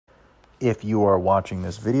If you are watching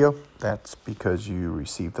this video, that's because you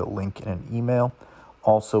received a link in an email.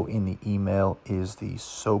 Also in the email is the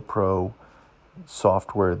Sopro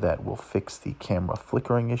software that will fix the camera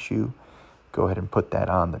flickering issue. Go ahead and put that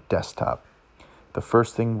on the desktop. The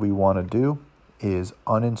first thing we want to do is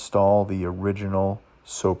uninstall the original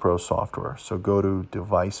Sopro software. So go to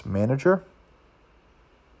Device Manager,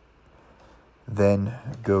 then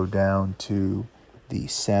go down to the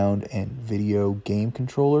Sound and Video Game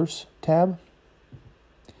Controllers tab.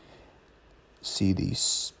 See the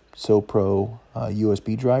Sopro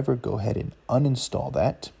USB driver. Go ahead and uninstall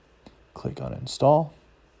that. Click Uninstall.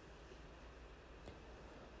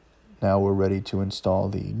 Now we're ready to install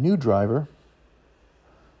the new driver.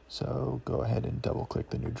 So go ahead and double click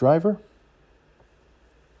the new driver.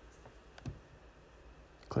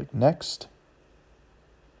 Click Next.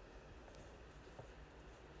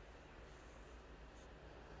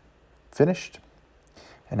 Finished.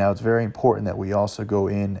 And now it's very important that we also go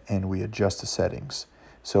in and we adjust the settings.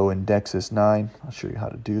 So in Dexys 9, I'll show you how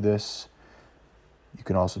to do this. You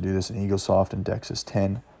can also do this in EagleSoft and Dexys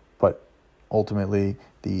 10, but ultimately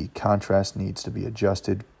the contrast needs to be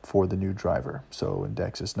adjusted for the new driver. So in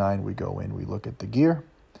Dexys 9, we go in, we look at the gear,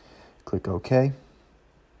 click OK.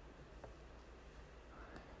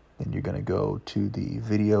 Then you're going to go to the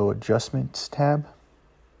Video Adjustments tab.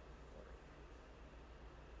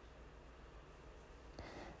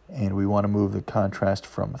 And we want to move the contrast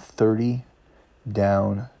from 30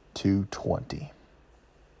 down to 20.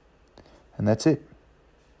 And that's it.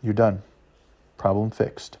 You're done. Problem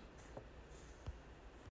fixed.